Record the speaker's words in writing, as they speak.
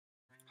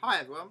Hi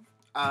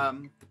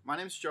everyone, my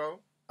name's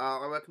Joel.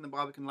 I work in the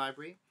Barbican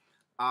Library.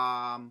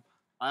 I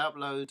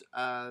upload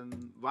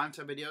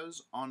rhyme-time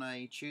videos on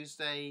a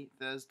Tuesday,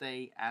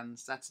 Thursday and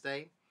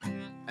Saturday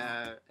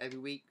every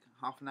week,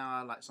 half an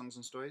hour, like songs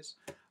and stories.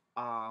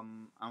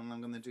 And I'm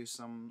going to do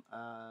some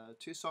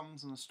 2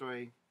 songs and a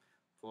story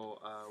for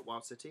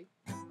Wild City.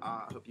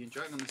 I hope you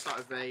enjoy it. I'm going to start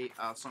with a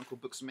song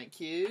called Books Can Make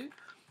You.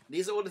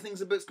 These are all the things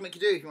that books can make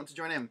you do if you want to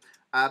join in.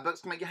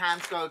 Books can make your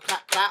hands go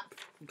clap, clap.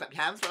 You can clap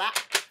your hands for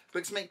that.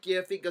 Books make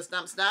your feet go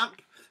stamp,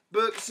 stamp.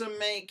 Books will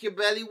make your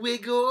belly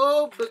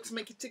wiggle. Books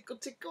make you tickle,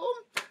 tickle.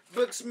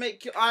 Books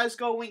make your eyes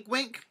go wink,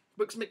 wink.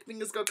 Books make your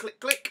fingers go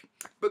click, click.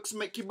 Books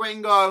make your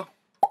brain go.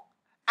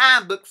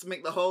 And books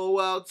make the whole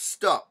world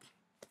stop.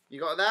 You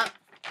got that?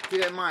 Keep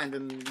it in mind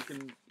and you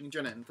can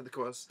join in for the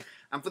chorus.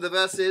 And for the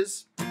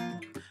verses,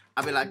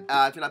 I'll be like,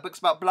 if you like books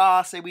about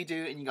blah, say we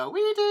do. And you go,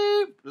 we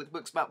do.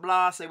 Books about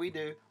blah, say we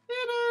do. We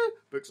do.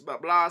 Books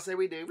about blah, say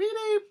we do. We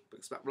do.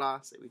 Books about blah,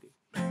 say we do.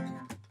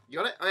 You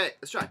got it? Okay,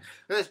 let's try.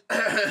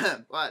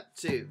 1,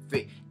 2,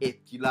 3. If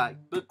you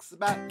like books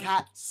about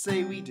cats,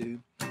 say we do.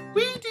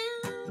 We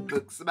do.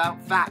 Books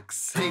about facts,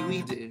 say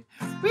we do.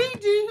 We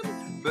do.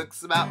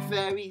 Books about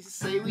fairies,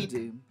 say we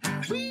do.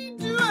 We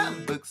do.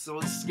 And books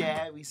all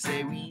scary,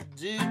 say we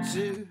do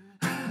too.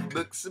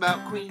 Books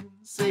about queens,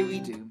 say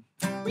we do.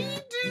 We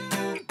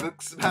do.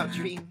 Books about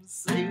dreams,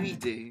 say we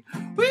do.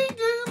 We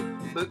do.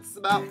 Books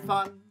about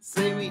fun,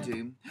 say we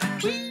do.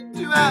 We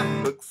do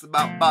have books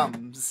about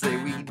bums, say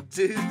we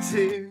do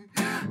too.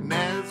 And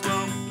there's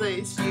one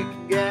place you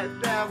can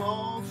get them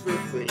all for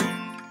free.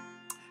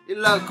 Your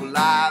local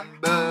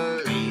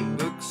library.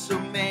 Books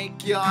will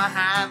make your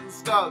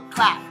hands go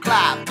clap,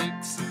 clap.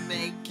 Books will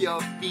make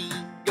your feet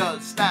go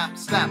stamp,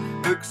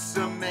 stamp. Books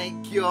will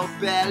make your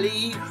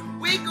belly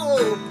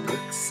wiggle.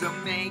 Books will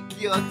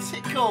make your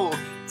tickle,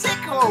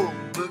 tickle.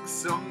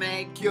 Books will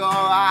make your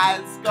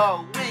eyes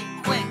go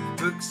wink, wink.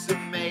 Books will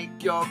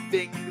make your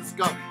fingers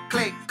go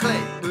click,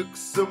 click.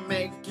 Books will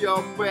make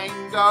your brain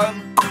go.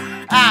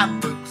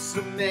 And books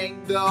will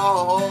make the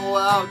whole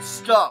world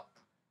stop.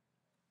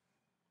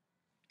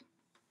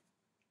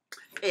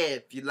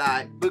 If you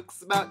like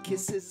books about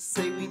kisses,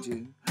 say we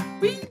do.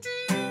 We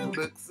do.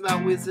 Books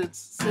about wizards,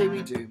 say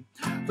we do.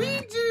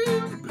 We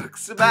do.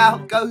 Books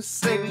about ghosts,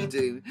 say we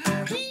do.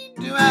 We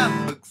do.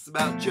 And books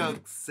about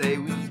jokes, say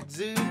we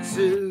do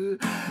too.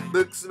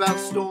 Books about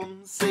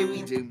storms, say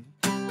we do.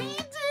 We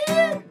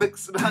do.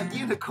 Books about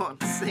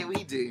unicorns, say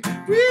we do.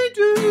 We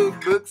do.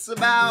 Books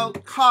about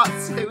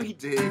hearts, say we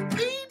do.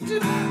 We do.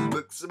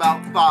 Books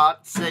about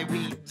farts, say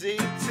we do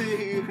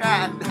too.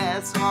 And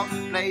there's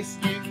one place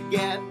you can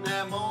get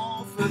them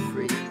all for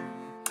free.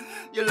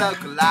 Your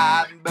local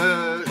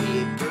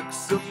library.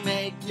 Books will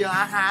make your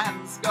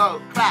hands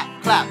go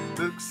clap, clap.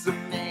 Books will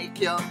make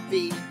your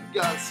feet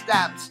go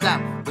stamp,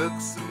 stamp.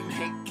 Books will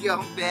make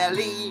your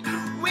belly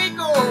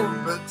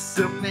wiggle. Books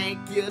will make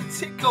you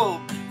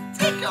tickle,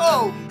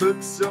 tickle.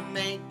 Books will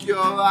make your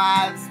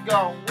eyes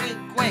go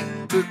wink,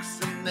 wink. Books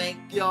will make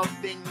your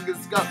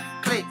fingers go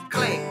click,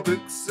 click.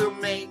 Books will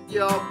make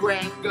your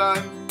brain go.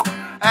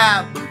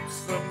 And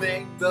books will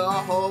make the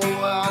whole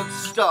world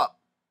stop.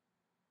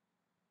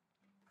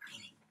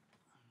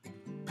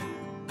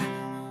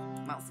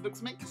 That's the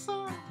Books Make You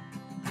song.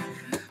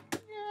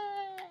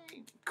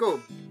 Yay!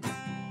 Cool.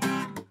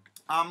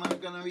 I'm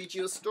gonna read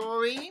you a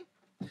story.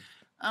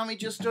 I'll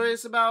read you a story.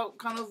 It's about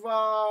kind of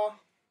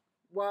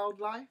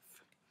wildlife.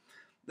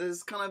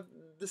 There's kind of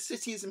the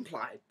city is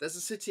implied. There's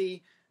a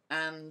city,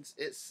 and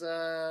it's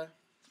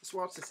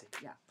Wild City.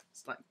 Yeah,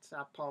 it's like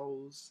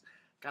tadpoles,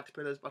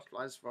 caterpillars,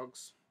 butterflies,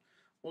 frogs,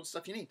 all the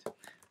stuff you need.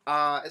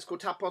 It's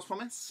called Tadpole's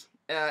Promise.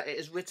 It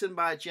is written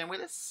by Jen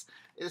Willis,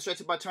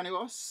 illustrated by Tony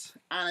Ross,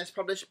 and it's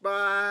published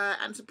by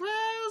Anson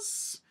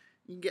Press.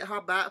 You can get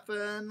hardback for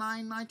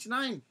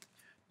 $9.99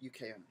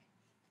 UK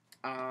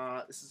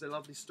only. This is a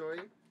lovely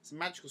story. It's a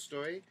magical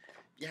story.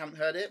 If you haven't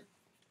heard it,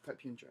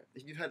 hope you enjoy it.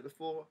 If you've heard it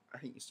before, I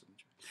think you still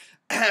enjoy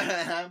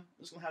it. I'm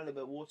just going to have a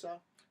little bit of water,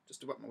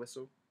 just to wet my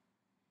whistle.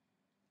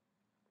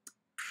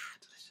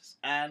 Delicious.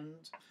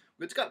 And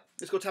we're good to go.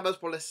 It's called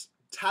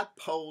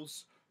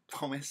Tadpole's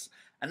Promise.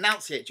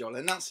 Enunciate, Joel,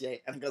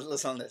 enunciate. And it goes a little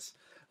something like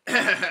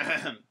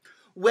this.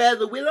 Where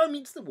the willow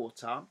meets the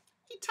water,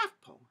 a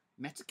tadpole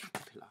met a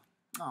caterpillar.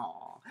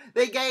 Aww.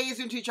 They gazed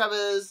into each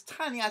other's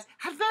tiny eyes,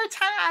 had very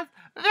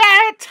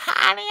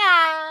tiny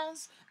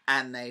eyes,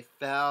 and they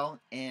fell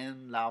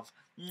in love.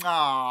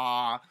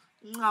 Aww.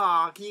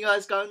 Aww. Can you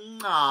guys go,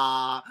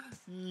 aww?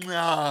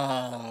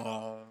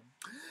 Aww.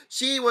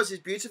 She was his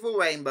beautiful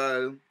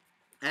rainbow,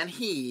 and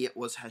he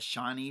was her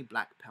shiny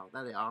black pearl.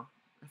 There they are.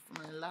 They're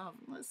falling in love.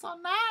 It's so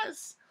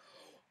nice.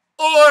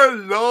 I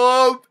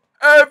love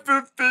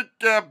everything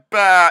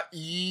about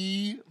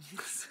you,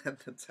 said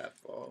the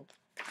tadpole.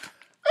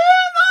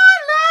 And I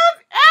love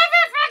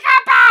everything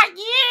about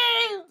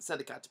you, said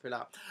the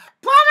caterpillar.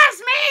 Promise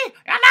me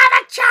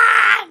another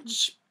chance.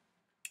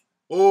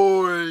 I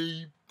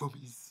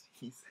promise,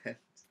 he said.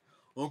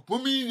 I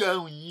promise I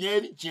will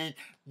never change.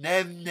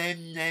 Never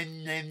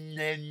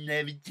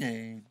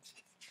change.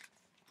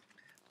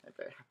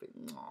 very happy.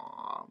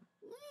 Aww.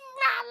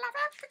 I love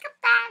everything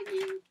about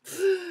you.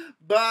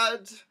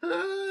 But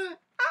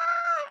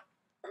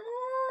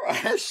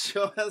as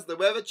sure as the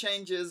weather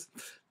changes,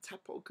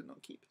 Tadpole could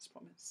not keep his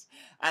promise.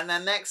 And the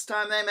next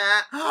time they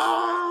met,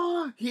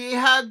 he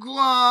had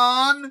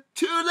grown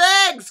 2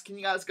 legs. Can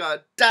you guys go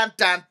dun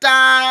dun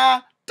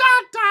dun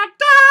dun dun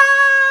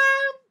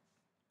dun?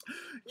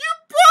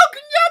 You've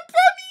broken your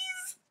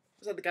promise,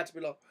 said the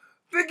caterpillar.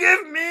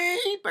 Forgive me,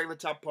 begged the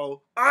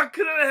tadpole. I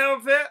couldn't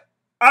help it.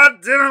 I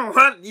didn't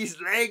want these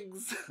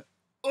legs.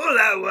 All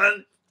I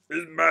want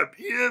is my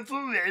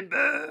beautiful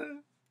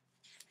rainbow.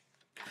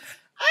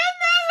 And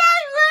all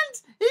I want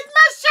is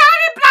my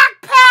shiny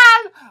black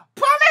pearl.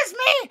 Promise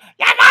me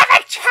you'll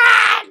never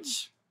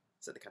change,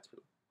 said the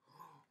caterpillar.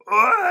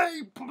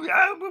 I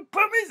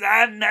promise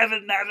I'll never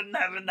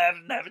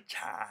change.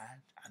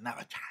 I'll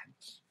never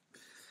change.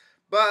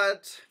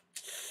 But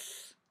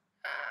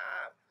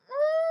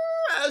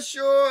as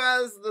sure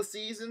as the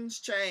seasons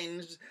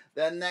changed,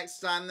 the next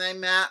time they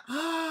met,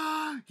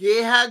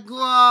 he had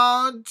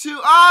grown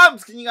 2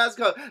 arms. Can you guys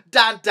go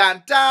dun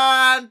dun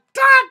dun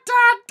dun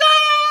dun dun?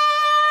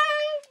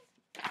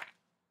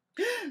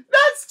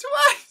 That's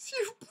twice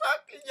you've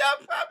broken your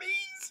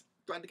promise,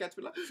 cried the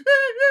caterpillar.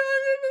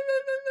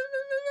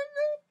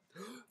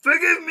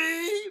 Forgive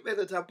me, begged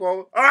the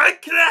tadpole. I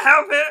can't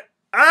help it.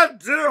 I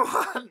do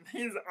want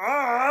his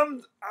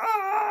arms.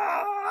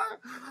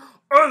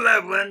 All I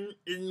want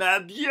is my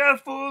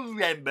beautiful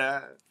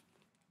rainbow.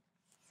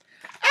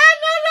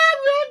 And all I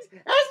want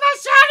is my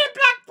shiny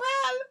black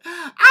pearl.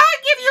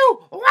 I'll give you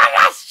one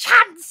last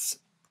chance,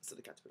 said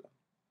the caterpillar.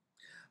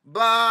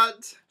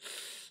 But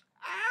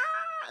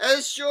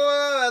as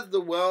sure as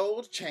the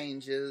world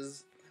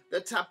changes,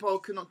 the tadpole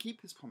could not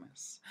keep his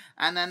promise.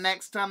 And the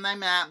next time they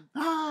met,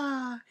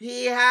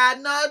 he had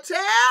no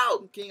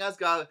tail. Can you guys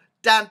go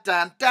dun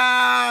dun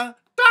dun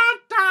dun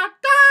dun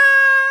dun?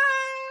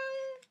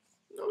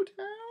 No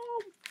tail.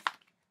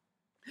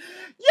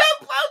 You've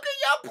broken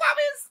your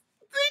promise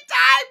 3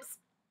 times.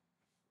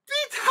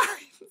 3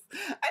 times.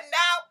 And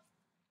now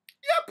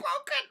you're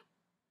broken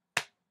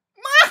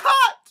my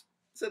heart,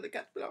 said the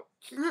caterpillar.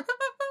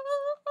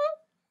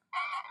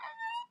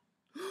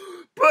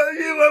 But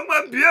you want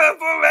my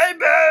beautiful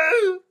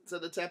rainbow,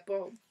 said the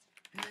tadpole.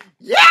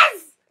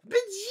 Yes, but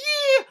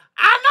you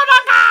are no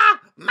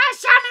longer my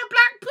shiny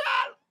black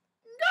pearl.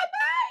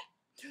 Goodbye.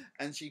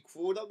 And she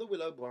crawled up the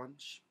willow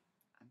branch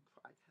and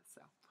cried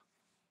herself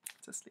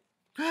to sleep.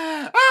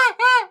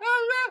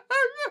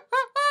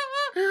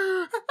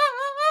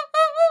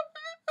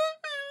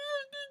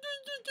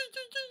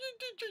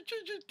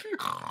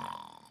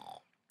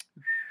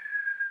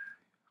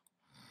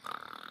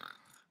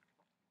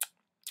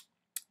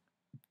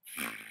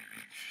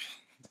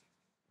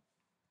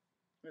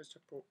 There's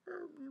Tadpole.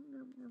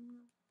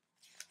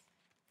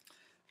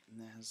 And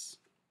there's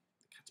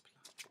the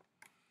caterpillar.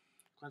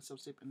 Cried herself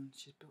to sleep, and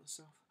she's built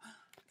herself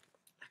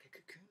like a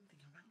cocoon thing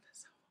around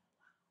herself.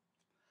 Wow.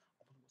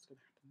 I wonder what's going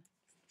to happen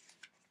next.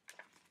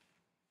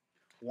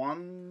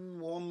 One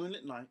warm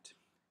moonlit night,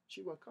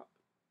 she woke up.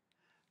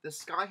 The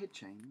sky had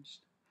changed.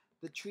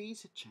 The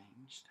trees had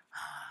changed.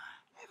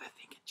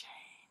 Everything had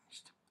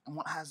changed. And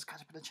what has the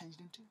caterpillar changed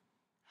into?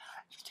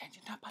 She's changed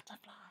into a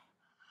butterfly.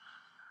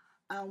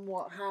 And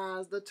what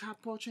has the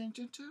tadpole changed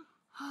into?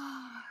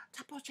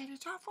 Tadpole changed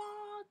into a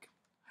frog.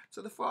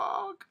 So the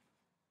frog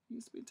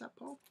used to be a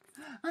tadpole.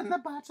 And the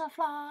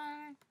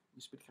butterfly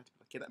used to be the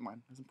caterpillar. Keep that in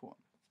mind. That's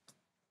important.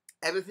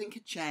 Everything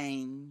had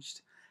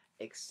changed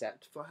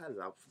except for her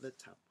love for the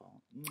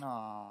tadpole.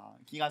 Nah.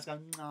 Can you guys go,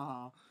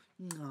 nah,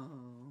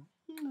 no,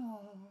 no.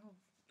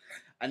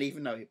 And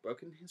even though he'd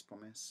broken his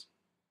promise,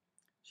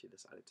 she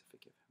decided to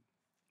forgive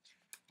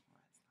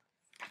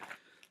him.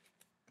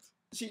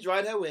 She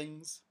dried her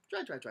wings.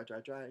 Dry,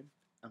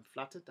 and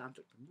fluttered down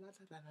to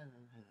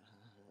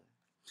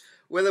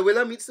where the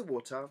willow meets the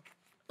water.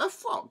 A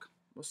frog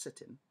was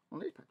sitting on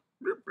the pad.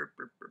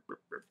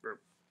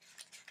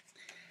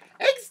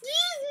 Excuse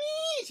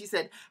me, she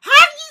said.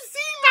 Have you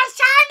seen my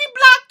shiny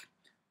black?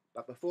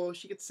 But before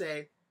she could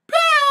say,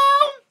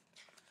 "Pew!"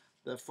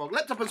 the frog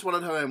leapt up and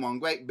swallowed her in one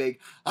great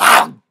big.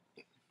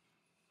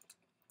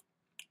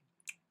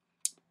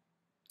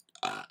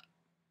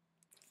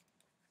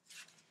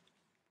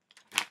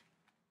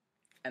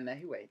 And there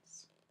he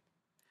waits,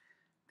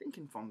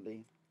 thinking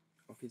fondly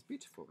of his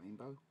beautiful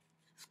rainbow,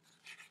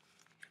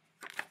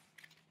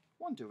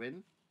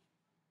 wondering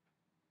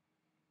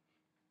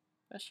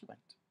where she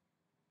went.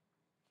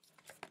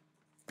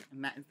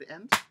 And that is the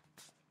end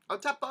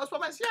of Tadpole's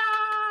Promise.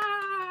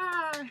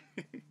 Yay!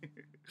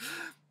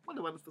 What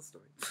a wonderful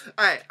story.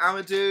 Alright, I'm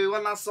going to do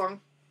one last song.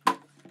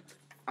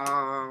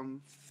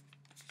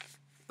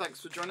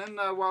 Thanks for joining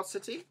Wild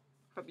City.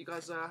 Hope you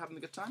guys are having a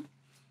good time.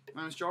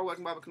 My name is Joel,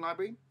 working at Barbican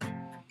Library.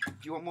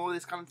 If you want more of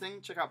this kind of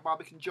thing, check out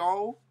Barbican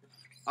Joel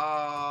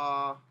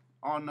on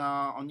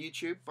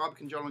YouTube.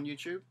 Barbican Joel on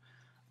YouTube.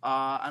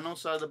 And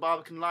also the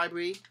Barbican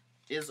Library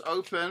is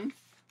open.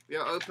 We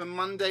are open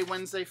Monday,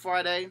 Wednesday,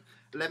 Friday,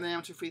 11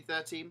 AM to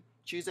 3:30.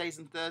 Tuesdays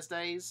and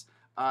Thursdays,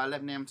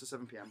 11 AM to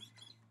 7 PM.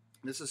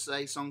 This is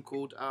a song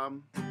called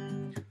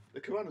the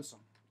Corona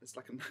song. It's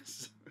like a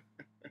nice.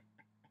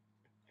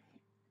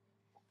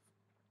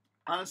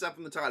 I understand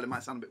from the title it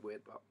might sound a bit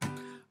weird, but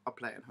I'll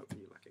play it and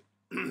hopefully you like it.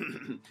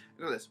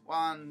 Look at this.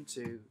 1,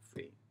 2,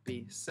 3.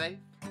 Be safe.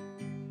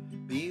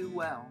 Be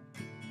well.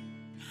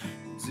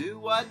 Do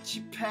what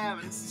your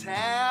parents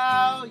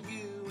tell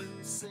you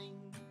and sing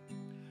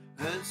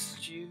a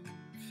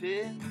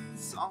stupid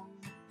song.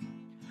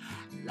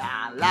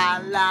 La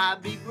la la.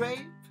 Be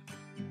brave.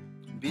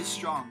 Be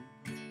strong.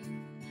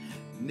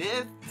 And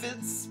if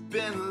it's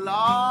been a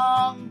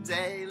long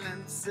day,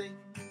 then sing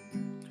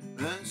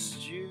a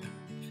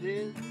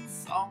stupid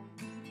song.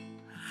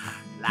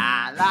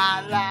 La la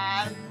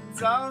la.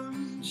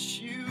 Don't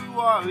you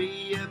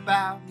worry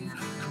about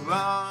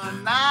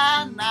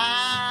Corona,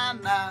 na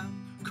na.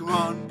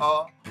 Corona,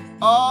 oh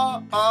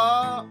oh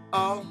oh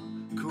oh.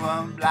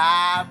 Corona,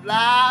 blah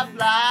blah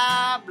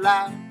blah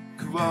blah.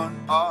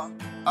 Corona, oh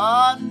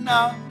oh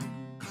no.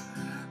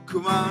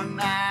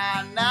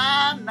 Corona,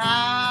 na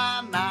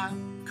na na.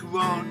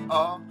 Corona,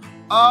 oh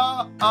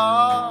oh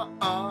oh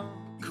oh.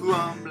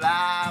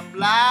 Corona,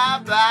 blah blah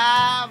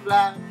blah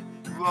blah.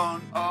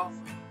 Corona, oh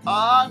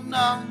oh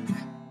no.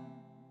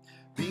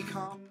 Be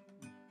calm,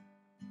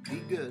 be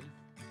good.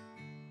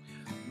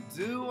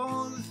 Do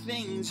all the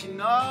things you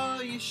know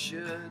you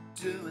should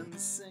do and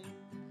sing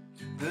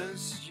the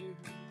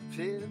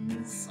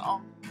stupid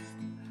song.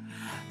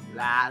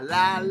 La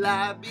la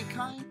la. Be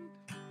kind,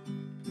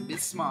 be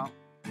smart.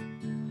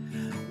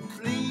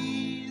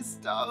 Please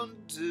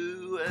don't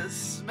do a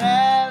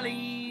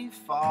smelly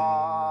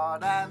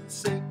fart and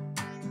sing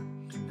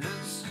the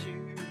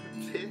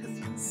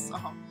stupid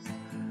song.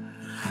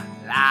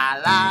 La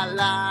la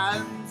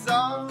la.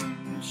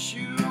 Don't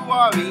you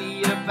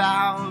worry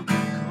about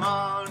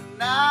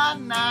Corona,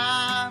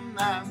 na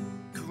na.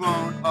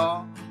 Corona,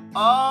 oh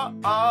oh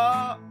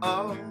oh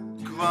oh.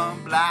 Corona,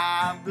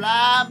 blah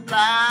blah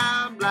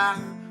blah blah.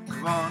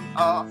 Corona,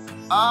 oh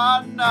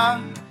oh no.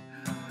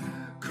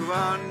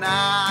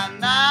 Corona,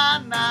 na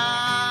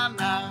na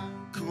na.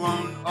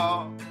 Corona,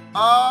 oh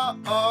oh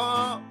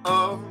oh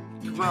oh.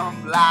 Corona,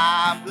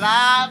 blah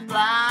blah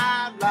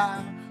blah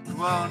blah.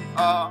 Corona,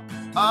 oh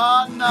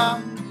oh no.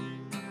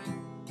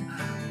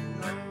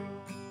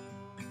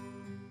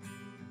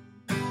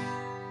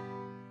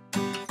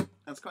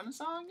 That's kind of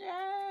song,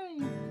 yay!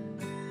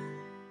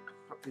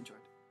 Hope you enjoyed.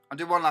 I'll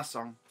do one last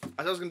song.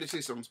 I was going to do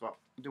 2 songs, but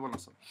I'll do one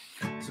last song.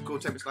 It's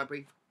called Tempest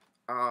Library.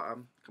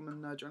 Come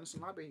and join us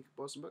in the library,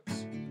 borrow some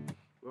books.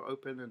 We're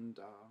open and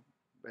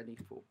ready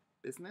for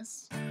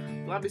business.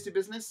 Libraries do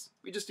business,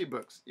 we just do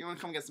books. You want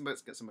to come get some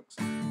books, get some books.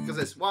 Because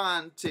it's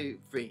 1, 2,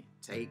 3.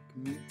 Take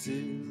me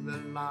to the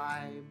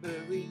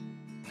library.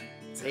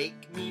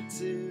 Take me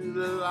to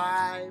the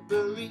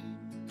library.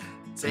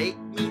 Take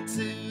me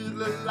to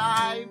the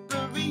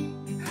library.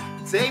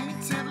 Take me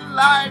to the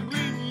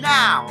library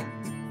now.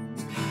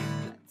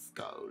 Let's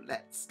go,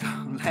 let's go,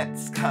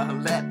 let's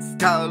go, let's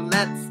go,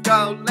 let's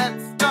go,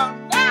 let's go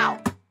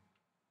now.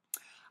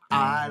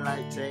 I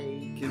like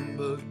taking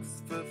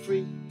books for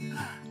free.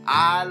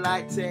 I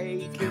like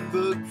taking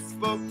books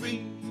for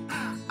free.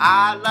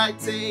 I like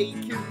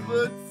taking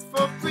books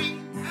for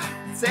free.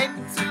 Take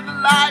me to the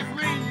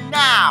library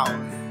now.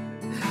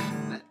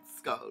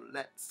 Let's go,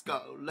 let's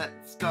go,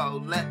 let's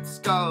go, let's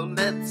go,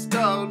 let's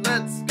go,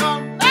 let's go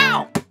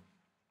now.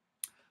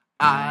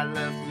 I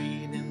love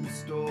reading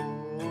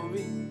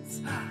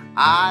stories.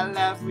 I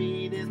love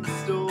reading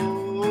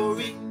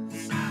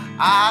stories.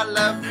 I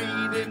love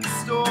reading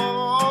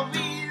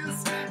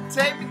stories.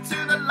 Take me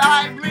to the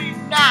library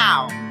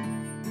now.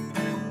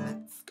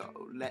 Let's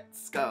go,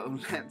 let's go,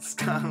 let's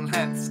go,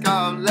 let's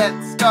go,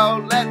 let's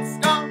go, let's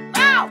go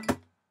now.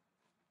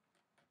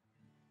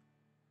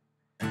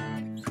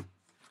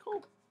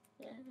 Cool.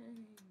 Yay.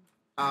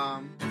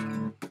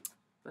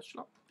 Best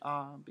of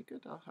luck. Be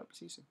good. I'll hope to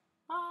see you soon.